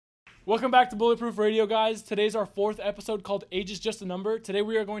Welcome back to Bulletproof Radio, guys. Today's our 4th episode called Age is Just a Number. Today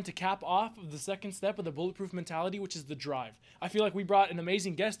we are going to cap off the second step of the Bulletproof mentality, which is the drive. I feel like we brought an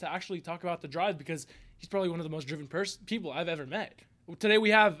amazing guest to actually talk about the drive because he's probably one of the most driven people I've ever met. Today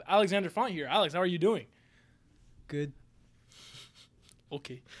we have Alexander Font here. Alex, how are you doing? Good.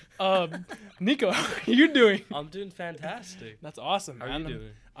 Okay. Nico, how are you doing? I'm doing fantastic. That's awesome, How man. are you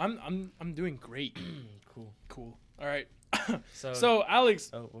doing? I'm doing great. Cool. All right. So, So, Alex,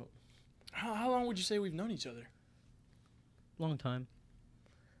 well, how long would you say we've known each other? Long time.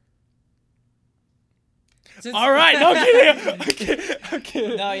 All right, no kidding.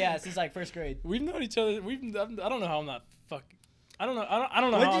 Okay. No, yeah, since like first grade. We've known each other. I don't know how I'm not fucking. I don't know. I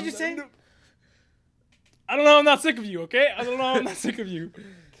don't know. What how did you say? I don't know. I'm not sick of you. Okay. I don't know. I'm not sick of you.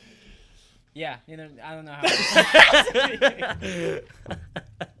 Yeah, I don't know how.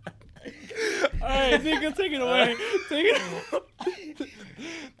 All right, Nico, take it away. Take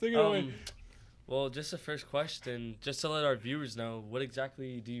it away. Well, just the first question, just to let our viewers know, what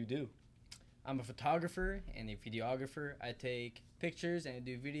exactly do you do? I'm a photographer and a videographer. I take pictures and I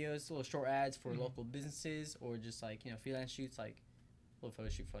do videos, little short ads for local businesses or just like, freelance shoots, like a little photo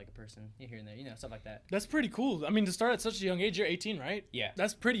shoot for like a person here and there, stuff like that. That's pretty cool. I mean, to start at such a young age, you're 18, right? Yeah.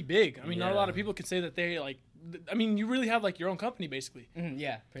 That's pretty big. I mean, not a lot of Yeah. people can say that they like. I mean, you really have like your own company, basically.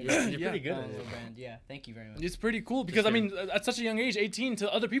 Yeah, pretty Yeah, much. you're Yeah. pretty good My at own it. little brand. Yeah, thank you very much. It's pretty cool because sure. I mean, at such a young age, 18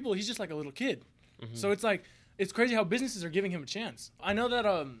 to other people, he's just like a little kid. So it's like it's crazy how businesses are giving him a chance. I know that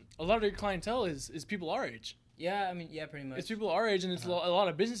a lot of your clientele is people our age. Yeah, I mean, yeah, pretty much. It's people our age, and it's a lot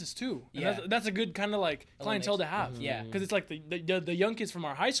of businesses too. And Yeah. that's a good kind of like A clientele to mix. have. Yeah. Because it's like the young kids from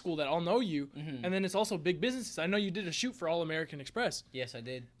our high school that all know you, Mhm. and then it's also big businesses. I know you did a shoot for All American Express. Yes, I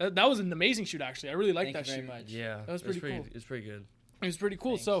did. That was an amazing shoot, actually. I really liked Thank that you shoot. very much. Yeah, That was it's pretty cool. It's pretty good. It was pretty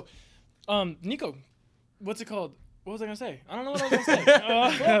cool. Thanks. So, Nico, what's it called? What was I gonna say? I don't know what I was gonna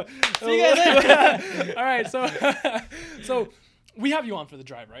say. See you guys later. All right, so we have you on for the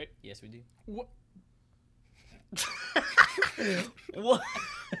drive, right? Yes, we do. What?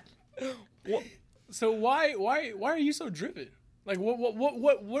 What? So why are you so driven? Like what? What?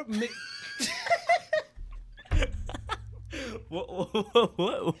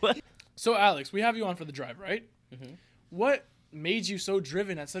 So Alex, we have you on for the drive, right? Mhm. What made you so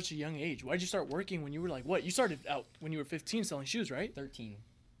driven at such a young age? Why did you start working when you were like what? You started out when you were 15 selling shoes, right? 13.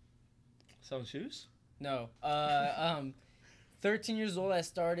 Selling shoes? No. 13 years old, I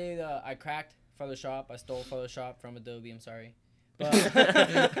started, I cracked Photoshop. I stole Photoshop from Adobe, I'm sorry. But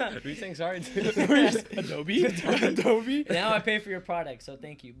Were you saying sorry too? Adobe? now I pay for your product, so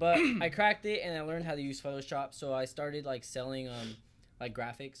thank you. But I cracked it and I learned how to use Photoshop, so I started like selling like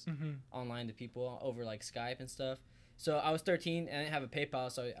graphics online to people over like Skype and stuff. So I was 13 and I didn't have a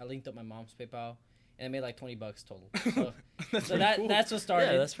PayPal, so I linked up my mom's PayPal and I made like $20 total. So, That's so pretty cool. that's what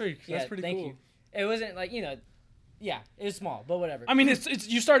started. Yeah, that's pretty. Yeah, pretty thank cool. you. It wasn't like, yeah, it was small, but whatever. I mean, it's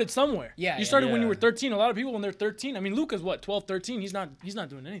you started somewhere. Yeah, You yeah. started when you Yeah. were 13. A lot of people when they're 13. I mean, Luca's what, 12, 13. He's not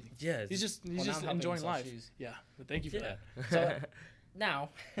doing anything. Yeah. He's just Well, now I'm helping enjoying sell life. shoes. Yeah. But thank you for Yeah. that. So now,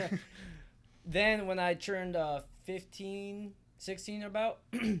 then when I turned 15, 16 about,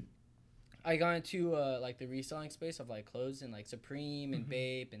 I got into like the reselling space of like clothes and like Supreme and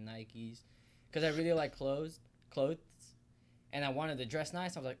Bape and Nikes, because I really like clothes, and I wanted to dress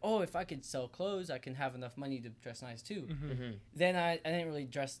nice. I was like, oh, if I could sell clothes, I can have enough money to dress nice too. Mhm. Then I didn't really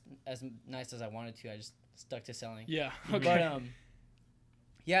dress as nice as I wanted to. I just stuck to selling. Yeah. But Okay.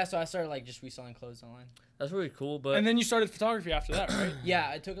 yeah, so I started like just reselling clothes online. That's really cool, but And then you started photography after that, right? Yeah,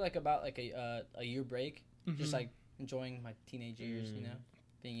 I took like about like a year break, just Mhm. like enjoying my teenage years,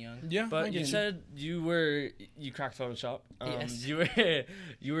 being young. Yeah. I But get you said you cracked Photoshop. Yes.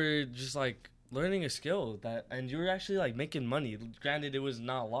 You were just like learning a skill and you were actually like making money. Granted, it was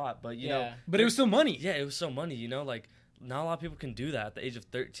not a lot, but you know, Yeah. But it was still money. yeah, it was so money. Like not a lot of people can do that at the age of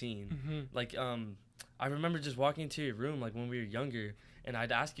 13. Mhm. Like I remember just walking into your room like when we were younger, and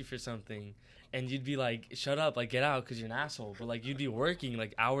I'd ask you for something, and you'd be like, "Shut up, like get out, 'cause you're an asshole." But like you'd be working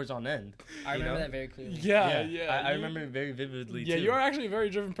like hours on end. I you remember know? that very clearly. Yeah. I You- remember it very vividly. Yeah, too. you are actually a very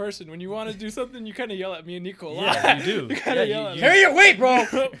driven person. When you want to do something, you kind of yell at me and Nico a lot. Yeah, you do. You kind of Yeah, yell you- at you- me. Carry your weight,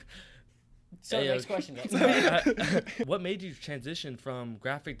 bro. So Yeah, next question. Guys. What made you transition from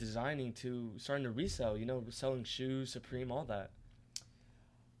graphic designing to starting to resell? Selling shoes, Supreme, all that.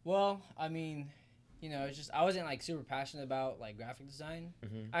 Well, I mean, it's just I wasn't like super passionate about like graphic design.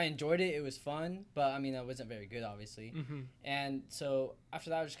 Mhm. I enjoyed it; it was fun, but I mean, I wasn't very good, obviously. Mhm. And so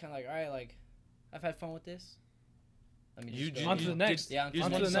after that, I was just kind of like, all right, like I've had fun with this. Let me just go On to the next. Yeah, You just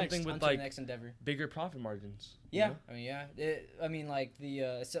on to want the something next. with onto like the next endeavor. bigger profit margins. you Yeah, know? I mean, like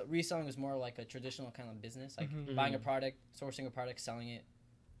reselling was more like a traditional kind of business, like Mhm. buying a product, sourcing a product, selling it,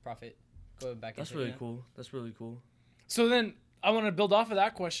 profit, go back That's into really it. cool. That's really cool. So then I want to build off of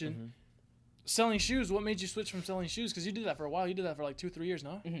that question. Mhm. Selling shoes, what made you switch from selling shoes? Because you did that for a while. You did that for like 2-3 years,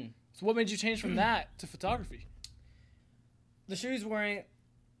 no? Mm-hmm. So what made you change from that to photography? The shoes weren't.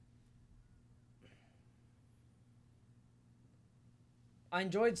 I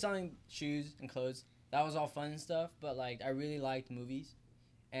enjoyed selling shoes and clothes. That was all fun and stuff. But like, I really liked movies,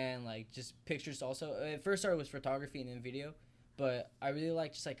 and like just pictures. Also, it first started with photography and then video, but I really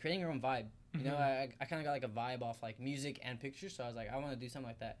like just like creating your own vibe. You know, I kind of got like a vibe off like music and pictures. So I was like, I want to do something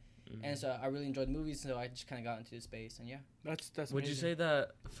like that. And so I really enjoyed movies, so I just kind of got into the space, and yeah. That's Would you amazing. say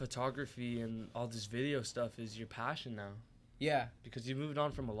that photography and all this video stuff is your passion now? Yeah. Because you moved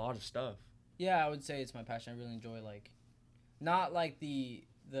on from a lot of stuff. Yeah, I would say it's my passion. I really enjoy like, not like the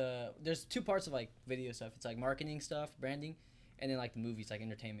there's two parts of like video stuff. It's like marketing stuff, branding, and then like the movies, like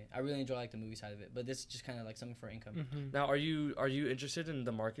entertainment. I really enjoy like the movie side of it, but this is just kind of like something for income. Mhm. Now, are you interested in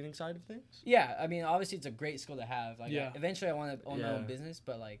the marketing side of things? Yeah, I mean, obviously it's a great skill to have. Like, Yeah. eventually I want to own my Yeah. own business,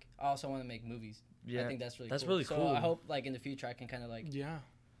 but like I also want to make movies. Yeah. I think that's really That's cool. really So cool. I hope like in the future I can kind of like Yeah.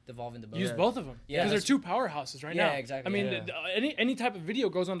 devolve into both. Use Yeah. both of them. Yeah, Because they're two powerhouses right now. Yeah, exactly. I mean, Yeah. any type of video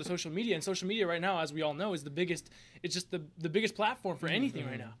goes onto social media, and social media right now, as we all know, is the biggest. It's just the biggest platform for anything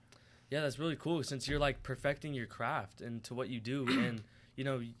right now. Yeah, that's really cool since you're like perfecting your craft into what you do, and you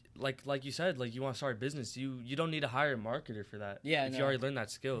know, like you said, like you want to start a business, you don't need to hire a marketer for that. Yeah, if no. you already learned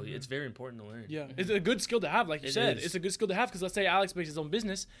that skill, it's very important to learn. Yeah, it's a good skill to have, like you It said. is. It's a good skill to have because let's say Alex makes his own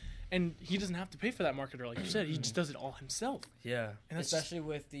business, and he doesn't have to pay for that marketer, like you said. He just does it all himself. Yeah. And that's Especially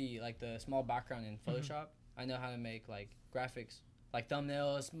with the like the small background in Photoshop, I know how to make like graphics, like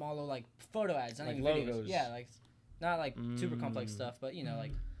thumbnails, small little like photo ads, not Like even videos. logos. Yeah, like not like super complex Mm. stuff, but you know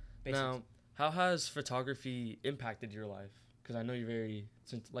like basics. Now, how has photography impacted your life? Because I know you're very,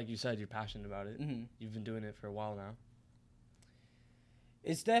 since like you said, you're passionate about it. hmm You've been doing it for a while now.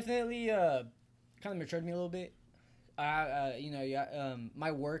 It's definitely kind of matured me a little bit.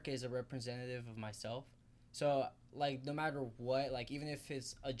 My work is a representative of myself. So like no matter what, like even if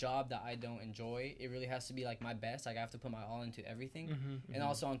it's a job that I don't enjoy, it really has to be like my best. Like I have to put my all into everything. Mm-hmm. And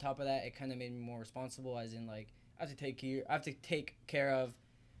also on top of that, it kind of made me more responsible, as in like I have to take care of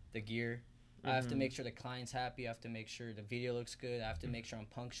the gear. I have to Mhm. make sure the client's happy. I have to make sure the video looks good. I have to make sure I'm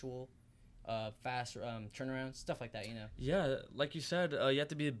punctual, fast turnarounds, stuff like that. You know. Yeah, like you said, you have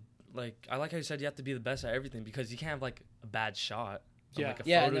to be like I like how you said you have to be the best at everything because you can't have like a bad shot. On, Yeah. like a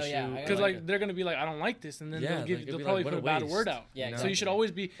Yeah, photo no, yeah, shoot I or, Because like like they're gonna be like, I don't like this, and then Yeah, they'll like, they'll it'd be probably like, put a what a bad waste. word out. Yeah, you know? So you should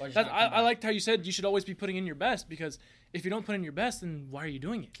always be. Or just That's, not I come back. liked how you said you should always be putting in your best because if you don't put in your best, then why are you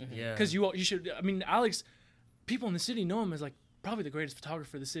doing it? Yeah. Because you should. I mean, Alex, people in the city know him as like probably the greatest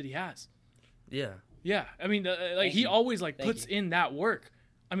photographer the city has. Yeah. Yeah, I mean, like Thank he you. always like Thank puts you. in that work.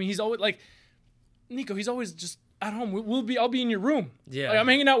 I mean, he's always like Nico. He's always just at home. I'll be in your room. Yeah. Like, I'm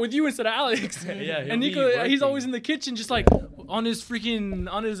hanging out with you instead of Alex. Yeah, he'll and be Nico, he's working. always in the kitchen, just like on his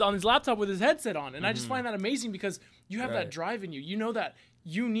laptop with his headset on. And I just find that amazing because you have that Mm-hmm. Right. drive in you. You know that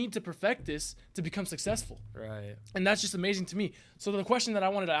you need to perfect this to become successful, Right. and that's just amazing to me. So the question that I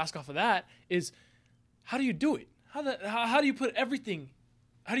wanted to ask off of that is, how do you do it? How do you put everything?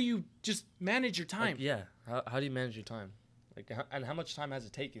 How do you just manage your time? Like, yeah. How do you manage your time? Like, and how much time has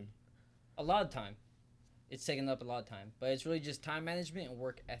it taken? A lot of time. It's taken up a lot of time, but it's really just time management and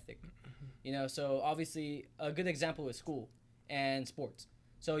work ethic. You know, so obviously a good example is school and sports.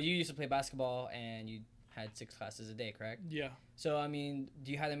 So you used to play basketball and you had 6 classes a day, correct? Yeah. So I mean,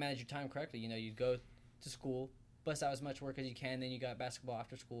 do you have to manage your time correctly? You know, you go to school, bust out as much work as you can, then you got basketball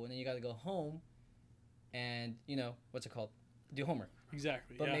after school, and then you got to go home and, you know, what's it called? Do homework.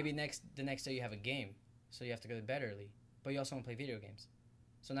 Exactly. But yeah. maybe the next day you have a game, so you have to go to bed early. But you also want to play video games.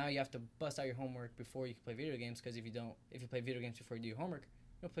 So now you have to bust out your homework before you can play video games, because if you play video games before you do your homework,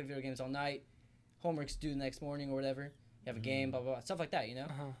 you'll play video games all night. Homework's due the next morning or whatever. You have a game, blah, blah, blah, stuff like that, you know?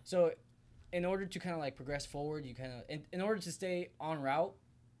 Uh-huh. So in order to kind of like progress forward, you kind of, in order to stay on route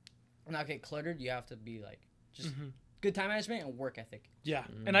and not get cluttered, you have to be like just good time management and work ethic. Yeah.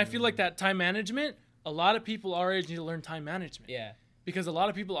 And I feel like that time management, a lot of people our age need to learn time management. Yeah. Because a lot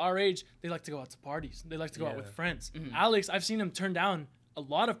of people our age, they like to go out to parties. They like to go out Yeah. with friends. Mhm. Alex, I've seen him turn down a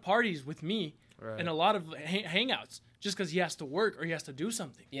lot of parties with me Right. and a lot of hangouts just because he has to work or he has to do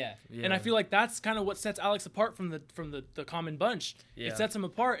something. Yeah. Yeah. And I feel like that's kind of what sets Alex apart from the common bunch. Yeah. It sets him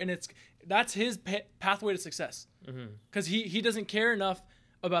apart, and that's his pathway to success. Because he doesn't care enough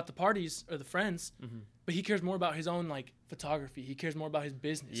about the parties or the friends, but he cares more about his own like photography. He cares more about his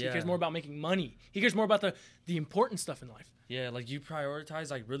business. He Yeah. cares more about making money. He cares more about the important stuff in life. Yeah, like you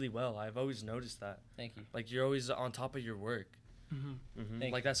prioritize like really well. I've always noticed that. Thank you. Like you're always on top of your work.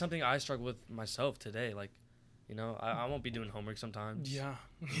 Thank Like that's something I struggle with myself today. Like, You know, I won't be doing homework sometimes. Yeah,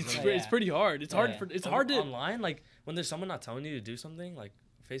 Yeah. it's pretty hard. It's hard Yeah. for it's hard to. Online, like when there's someone not telling you to do something, like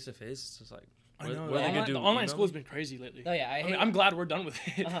face to face, it's just like I what- know what are they gonna do, the online email school has me? been crazy lately. Oh yeah, I I mean, hate. I'm glad we're done with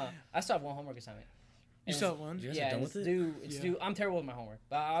it. I still have one homework assignment. You And still have one, You guys yeah, are done it's with it? due. It's Yeah. due. I'm terrible with my homework,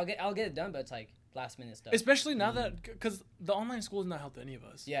 but I'll get it done. But it's like last minute stuff. especially now that because the online school has not helped any of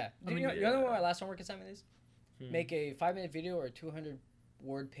us. Yeah. I Do mean, you know what my last homework assignment is? Hmm. Make a 5-minute video or a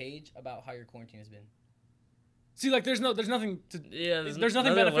 200-word page about how your quarantine has been. See, like there's nothing to. Yeah, There's nothing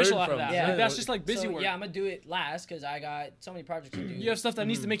nothing to beneficial learn out of from. that. Yeah. Like, that's just like busy So, work. Yeah, I'm gonna do it last because I got so many projects to do. You have stuff that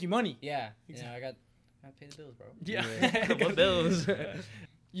needs to Mhm. make you money. Yeah. Exactly. You know, I gotta pay the bills, bro. Yeah. What bills?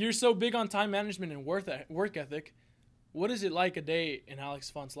 You're so big on time management and work ethic. What is it like a day in Alex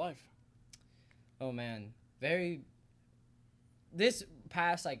Font's life? Oh man, very. This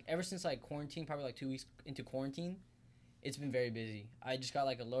past like ever since like quarantine, probably like 2 weeks into quarantine, it's been very busy. I just got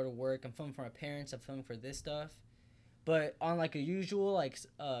like a load of work. I'm filming for my parents. I'm filming for this stuff, but on like a usual like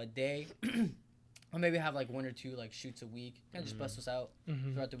day, I'll maybe have like 1 or 2 like shoots a week. Kind of just bust us out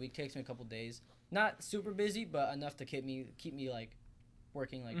Mm-hmm. throughout the week. Takes me a couple days. Not super busy, but enough to keep me like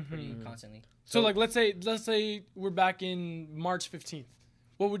working like pretty Mhm. constantly. So like let's say we're back in March 15th.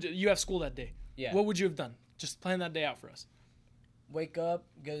 What would you have school that day? Yeah. What would you have done? Just plan that day out for us. Wake up,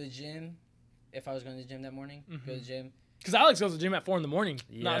 go to the gym. If I was going to the gym that morning, go to the gym. Because Alex goes to the gym at 4 in the morning.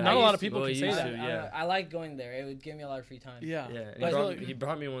 Not Yeah. a lot of I people Well, can he say used that. to. Yeah. I like going there. It would give me a lot of free time. Yeah. Yeah, and But I feel he like-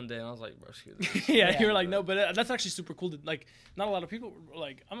 brought me one day, and I was like, bro, screw this. yeah, Yeah. you were like, no, but that's actually super cool. Like, not a lot of people were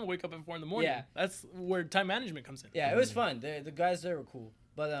like, I'm gonna wake up at 4 in the morning. Yeah. That's where time management comes in. Yeah, it was fun. The guys there were cool.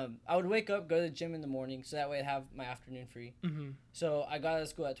 But I would wake up, go to the gym in the morning, so that way I'd have my afternoon free. Mm-hmm. So I got out of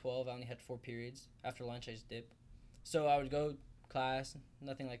school at 12. I only had 4 periods. After lunch, I just dipped. So I would go class,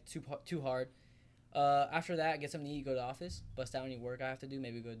 nothing like too hard. After that, get something to eat, go to the office, bust out any work I have to do,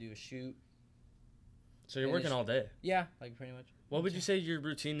 maybe go do a shoot. So you're Finish. working all day. Yeah, like pretty much. What would you say your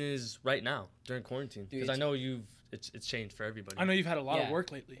routine is right now during quarantine? Dude, Because I it's- know it's changed for everybody. I know you've had a lot of Yeah.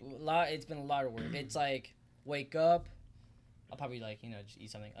 work lately. It's been a lot of work. It's like wake up. I'll probably like just eat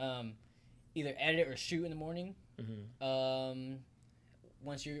something. Either edit or shoot in the morning. Mhm.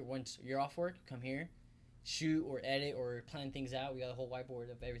 Once you're off work, come here, shoot or edit or plan things out. We got a whole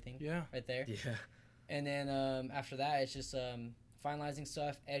whiteboard of everything Yeah. right there. Yeah. And then after that, it's just finalizing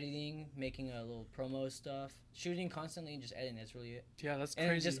stuff, editing, making a little promo stuff, shooting constantly, and just editing. That's really it. Yeah, that's And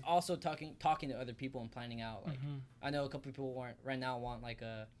crazy. just also talking to other people and planning out. Like Mhm. I know a couple people want like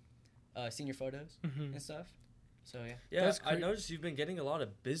senior photos Mhm. and stuff. So yeah. Yeah, That's I cra- noticed you've been getting a lot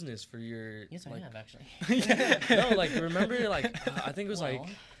of business for your. Yes, I like, have actually. No, like remember, like I think it was Well.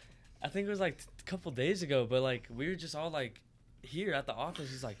 like a couple days ago, but like we were just all like here at the office.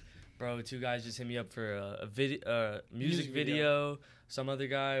 He's like, bro, 2 guys just hit me up for a video, music video. Some other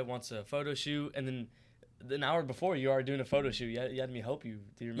guy wants a photo shoot, and then an hour before you are doing a photo shoot. You had me help you.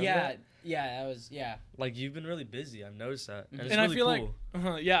 Do you remember? Yeah, that? yeah, that was yeah. Like you've been really busy. I've noticed that, and, it's And I really feel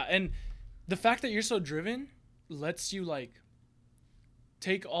cool. like, yeah, and the fact that you're so driven lets you like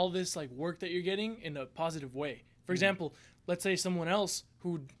take all this like work that you're getting in a positive way. For example, let's say someone else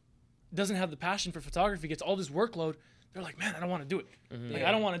who doesn't have the passion for photography gets all this workload. They're like, man, I don't want to do it. Mhm. Like,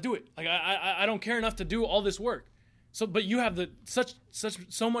 I don't want to do it. Like, I don't care enough to do all this work. So, but you have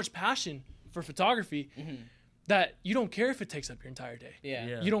so much passion for photography that you don't care if it takes up your entire day. Yeah.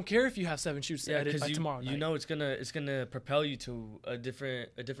 Yeah. You don't care if you have 7 shoots to Yeah, edit because by tomorrow night. you know it's gonna propel you to a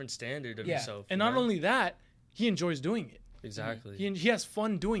different standard of Yeah. yourself. And you not know? only that, he enjoys doing it. exactly. He has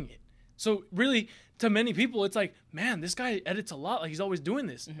fun doing it. So really, to many people, it's like, man, this guy edits a lot. Like he's always doing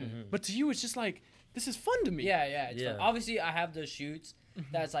this. But to you, it's just like, this is fun to me. Yeah, it's Yeah. fun. Obviously, I have those shoots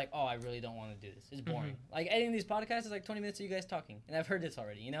that's like, oh, I really don't want to do this. It's boring. Like editing these podcasts is like 20 minutes of you guys talking, and I've heard this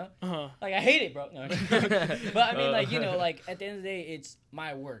already. You know, Uh-huh. like I hate it, bro. No, but I mean, like like at the end of the day, it's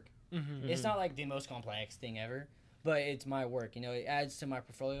my work. It's not like the most complex thing ever, but it's my work. You know, it adds to my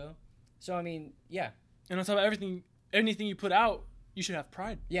portfolio. So I mean, yeah, And on top of anything you put out, you should have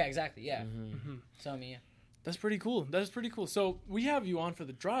pride. yeah, exactly, yeah. Mm-hmm. So I mean, yeah. That's pretty cool. That is pretty cool. So we have you on for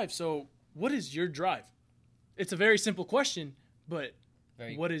the drive. So what is your drive? It's a very simple question, but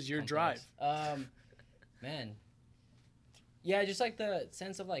Very what is your complex. drive? Man. Yeah, just like the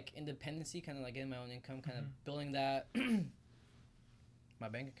sense of like independency, kind of like getting my own income, kind of building that. My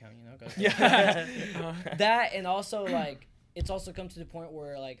bank account, you know. Gotta Yeah. Uh, that, and also like it's also come to the point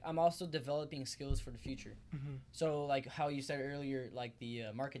where like I'm also developing skills for the future. So like how you said earlier, like the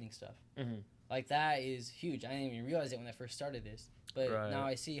marketing stuff, like that is huge. I didn't even realize it when I first started this, but Right. now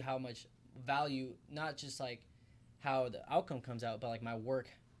I see how much value, not just like how the outcome comes out, but like my work,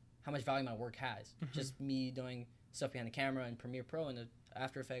 how much value my work has. Just me doing stuff behind the camera and Premiere Pro and the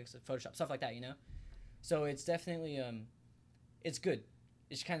After Effects, Photoshop, stuff like that, you know. So it's definitely it's good.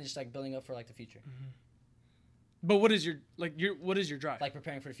 It's kind of just like building up for like the future, But what is your drive? like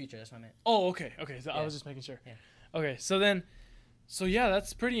preparing for the future. That's what I meant. Oh, okay. So I Yeah. was just making sure. Yeah. Okay, so yeah,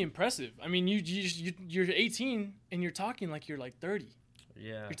 that's pretty impressive. I mean, you're 18 and you're talking like you're like 30.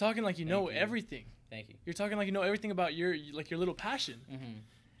 Yeah. You're talking like you know Thank you. everything. Thank you. You're talking like you know everything about your little passion.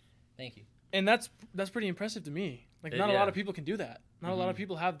 Thank you. And that's pretty impressive to me. Like not a Yeah. lot of people can do that. Not a lot of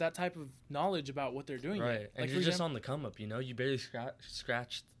people have that type of knowledge about what they're doing. yet. Right. Like And for you're just example- on the come up, you know? You barely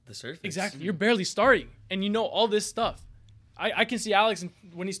scratched the surface. Exactly. You're barely starting, and you know all this stuff. I can see Alex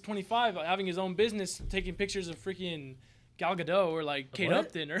when he's 25 having his own business, taking pictures of freaking Gal Gadot or like Kate What?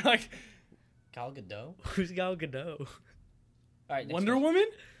 Upton or like Gal Gadot. Who's Gal Gadot? All right. next Wonder question. Woman.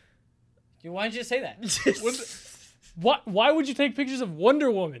 Why didn't you just say that? Why would you take pictures of Wonder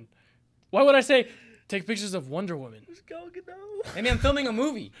Woman? Why would I say take pictures of Wonder Woman? Who's Gal Gadot? Maybe I'm filming a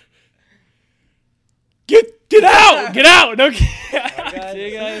movie. Get out! Get out! No.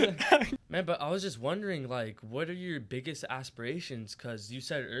 See you guys. Man, but I was just wondering, like, what are your biggest aspirations? Because you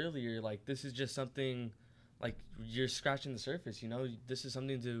said earlier, like, this is just something, like, you're scratching the surface, you know? This is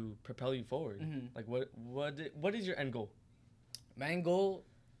something to propel you forward. Like, what is your end goal? My end goal,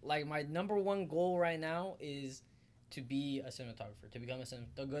 like my number one goal right now is to be a cinematographer, to become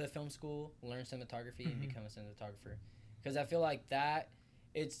to go to film school, learn cinematography, and become a cinematographer. Because I feel like that,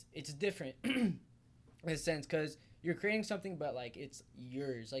 it's different in a sense, because you're creating something, but like it's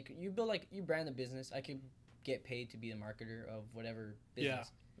yours. Like you brand a business. I could get paid to be the marketer of whatever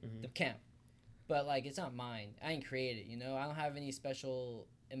business, the camp, but like it's not mine. I didn't create it. You know, I don't have any special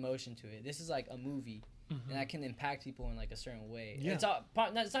emotion to it. This is like a movie. And I can impact people in like a certain way. Yeah. It's not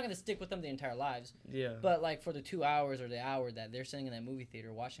going to stick with them the entire lives, Yeah. but like for the 2 hours or the hour that they're sitting in that movie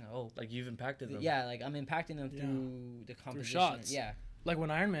theater watching, Like, you've impacted them. yeah, like I'm impacting them through the composition. shots. Yeah, Like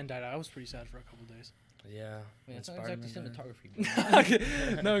when Iron Man died, I was pretty sad for a couple days. Yeah. I mean, it's When not exactly Spider-Man died.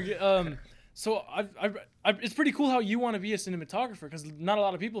 cinematography. No, so it's pretty cool how you want to be a cinematographer because not a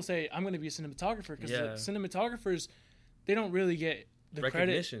lot of people say I'm going to be a cinematographer because Yeah. cinematographers they don't really get the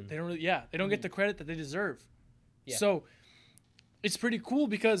Recognition. credit. They don't really, they don't get the credit that they deserve. Yeah. So it's pretty cool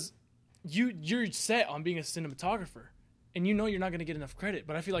because you're set on being a cinematographer and you know you're not going to get enough credit,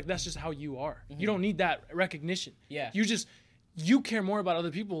 but I feel like that's just how you are. You don't need that recognition. Yeah. You care more about other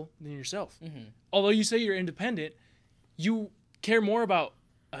people than yourself. Although you say you're independent, you care more about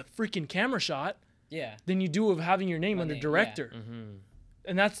a freaking camera shot Yeah. than you do of having your name My under name, director. Mm-hmm.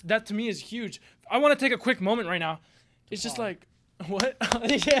 And that to me is huge. I want to take a quick moment right now. It's just applaud. like what?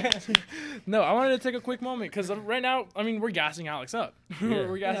 Yeah. No, I wanted to take a quick moment because right now, I mean, we're gassing Alex up. Yeah.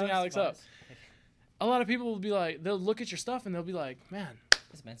 We're gassing Yeah, Alex up. A lot of people will be like, they'll look at your stuff and they'll be like, man,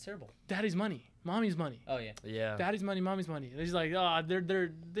 This man's terrible. daddy's money, mommy's money. Oh yeah. Yeah. Daddy's money, mommy's money. And he's like, oh,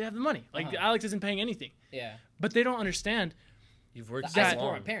 they have the money. Like Uh-huh. Alex isn't paying anything, Yeah. but they don't understand. You've worked I so support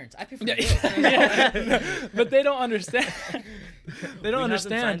my long. parents. I pay for Yeah, my bills. yeah. But they don't understand. They don't We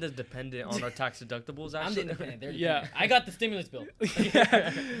understand. haven't signed as dependent on our tax deductibles, I'm the actually. independent. They're Yeah. dependent. I got the stimulus bill.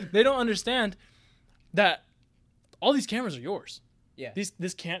 Yeah. They don't understand that all these cameras are yours. Yeah.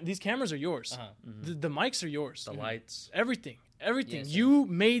 These cameras are yours. Uh-huh. The mics are yours. The lights. Everything. Yes, sir. You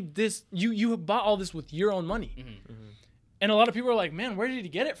made this. You bought all this with your own money. And a lot of people are like, man, where did he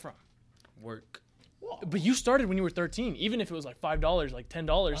get it from? Work. But you started when you were 13. Even if it was like $5, like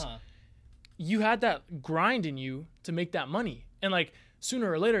 $10, Uh-huh. you had that grind in you to make that money. And like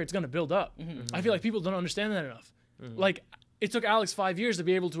sooner or later, it's gonna build up. I feel like people don't understand that enough. Like it took Alex 5 years to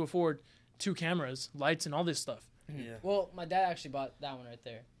be able to afford 2 cameras, lights, and all this stuff. Yeah. Well, my dad actually bought that one right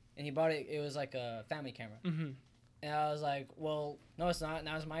there, and he bought it. It was like a family camera, and I was like, "Well, no, it's not.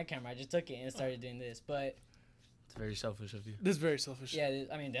 Now it's my camera. I just took it and started doing this." But It's very selfish of you. This is very selfish. yeah,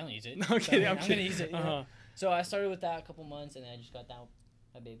 I mean, they don't use it. No, So, I'm kidding. I'm gonna kidding. use it. You know? Uh-huh. So I started with that a couple months, and then I just got that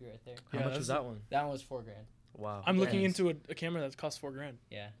my baby right there. How Yeah, much was that's- that one? That one was $4,000. Wow. I'm looking Thanks. into a camera that costs $4,000.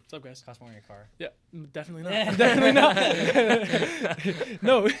 Yeah, What's up, guys? costs more in your car. Yeah, definitely not. Yeah. Definitely not.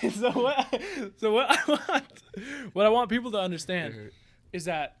 No. So what I want people to understand is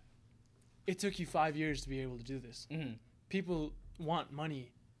that it took you 5 years to be able to do this. Mm-hmm. People want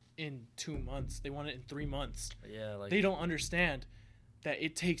money in 2 months. They want it in 3 months. Yeah, like They don't understand that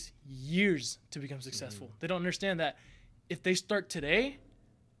it takes years to become successful. They don't understand that if they start today,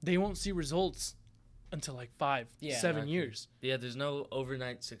 they won't see results until like 5, Yeah, 7 exactly. years. yeah, there's no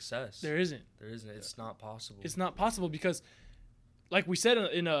overnight success. There isn't. There isn't. It's not possible. It's not possible because, like we said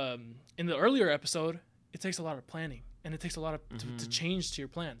in the earlier episode, it takes a lot of planning and it takes a lot of to change to your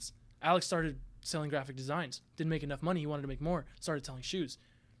plans. Alex started selling graphic designs, didn't make enough money. He wanted to make more. Started selling shoes.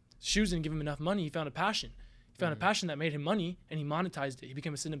 Shoes didn't give him enough money. He found a passion. He found a passion that made him money, and he monetized it. He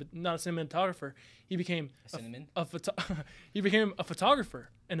became not a cinematographer. He became Cinnamon. he became a photographer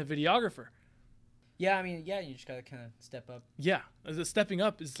and a videographer. Yeah, I mean, you just gotta kind of step up, Yeah, stepping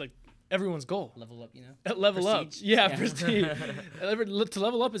up is like everyone's goal. level up, you know. Level Prestige. up, yeah, Yeah. prestige. To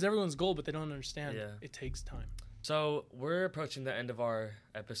level up is everyone's goal, but they don't understand. Yeah. It takes time. So we're approaching the end of our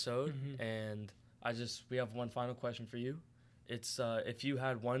episode, Mhm. and we have one final question for you. It's if you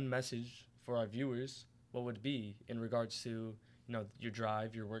had one message for our viewers, what would it be in regards to your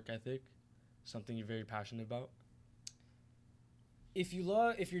drive, your work ethic, something you're very passionate about? If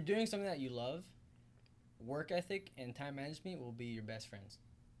you're doing something that you love, work ethic and time management will be your best friends,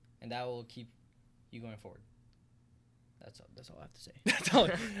 and that will keep you going forward. That's all I have to say. That's all.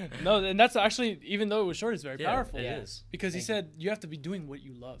 No, and that's actually, even though it was short, it's very powerful. It Yeah. is. Because he Thank said you have to be doing what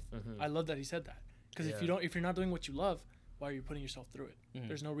you love. Mhm. I love that he said that. Because Yeah. if you're not doing what you love, why are you putting yourself through it? Mhm.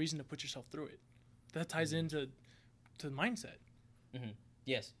 There's no reason to put yourself through it. That ties into mindset.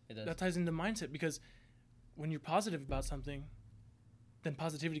 Yes, it does. That ties into mindset, because when you're positive about something, then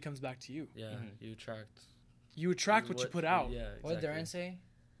positivity comes back to you. Yeah, Mhm. you attract. You attract what you put out. Yeah, exactly. What did Darren say?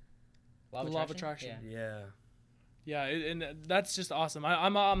 The law of attraction. Yeah. Yeah. Yeah, and that's just awesome.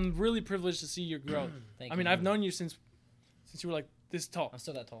 I'm really privileged to see your growth. Thank I you. mean, I've known you since you were like this tall. I'm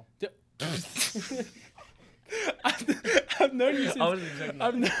still that tall. I've known you since I wasn't expecting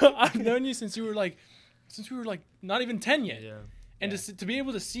that. I've known you since we were like not even 10 yet. Yeah. And Yeah. to be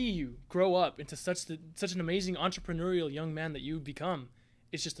able to see you grow up into such an amazing entrepreneurial young man that you've become,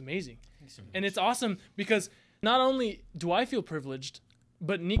 it's just amazing. And it's awesome because not only do I feel privileged,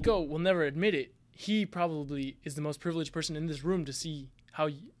 but Nico will never admit it. He probably is the most privileged person in this room to see how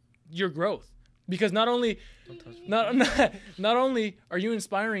your growth. Because not only not only are you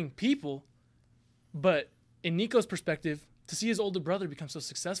inspiring people, but in Nico's perspective, to see his older brother become so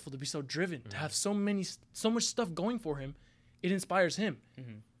successful, to be so driven, to have so much stuff going for him, it inspires him.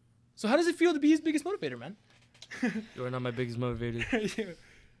 Mhm. So how does it feel to be his biggest motivator, man? You're not my biggest motivator.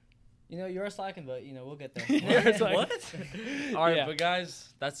 You know, you're slacking, but we'll get there. Yeah, it's like- What? All right, Yeah. but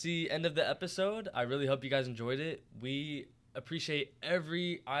guys, that's the end of the episode. I really hope you guys enjoyed it. We appreciate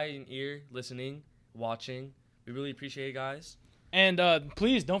every eye and ear listening, watching. We really appreciate it, guys. And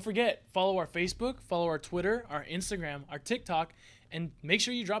please don't forget, follow our Facebook, follow our Twitter, our Instagram, our TikTok, and make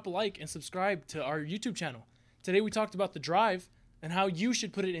sure you drop a like and subscribe to our YouTube channel. Today we talked about the drive and how you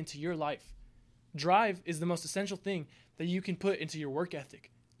should put it into your life. Drive is the most essential thing that you can put into your work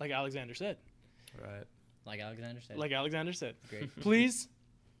ethic, like Alexander said. Right. Like Alexander said. Great. Please,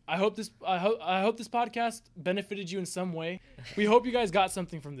 I hope this podcast benefited you in some way. We hope you guys got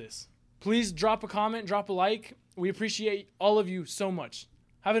something from this. Please drop a comment, drop a like. We appreciate all of you so much.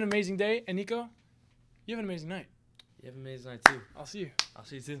 Have an amazing day. And Nico, you have an amazing night. You have an amazing night, too. I'll see you. I'll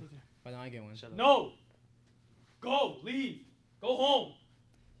see you, too. Why don't I get one? Shut up. No! Go! Leave! Go home!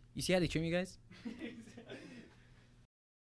 You see how they treat me, guys?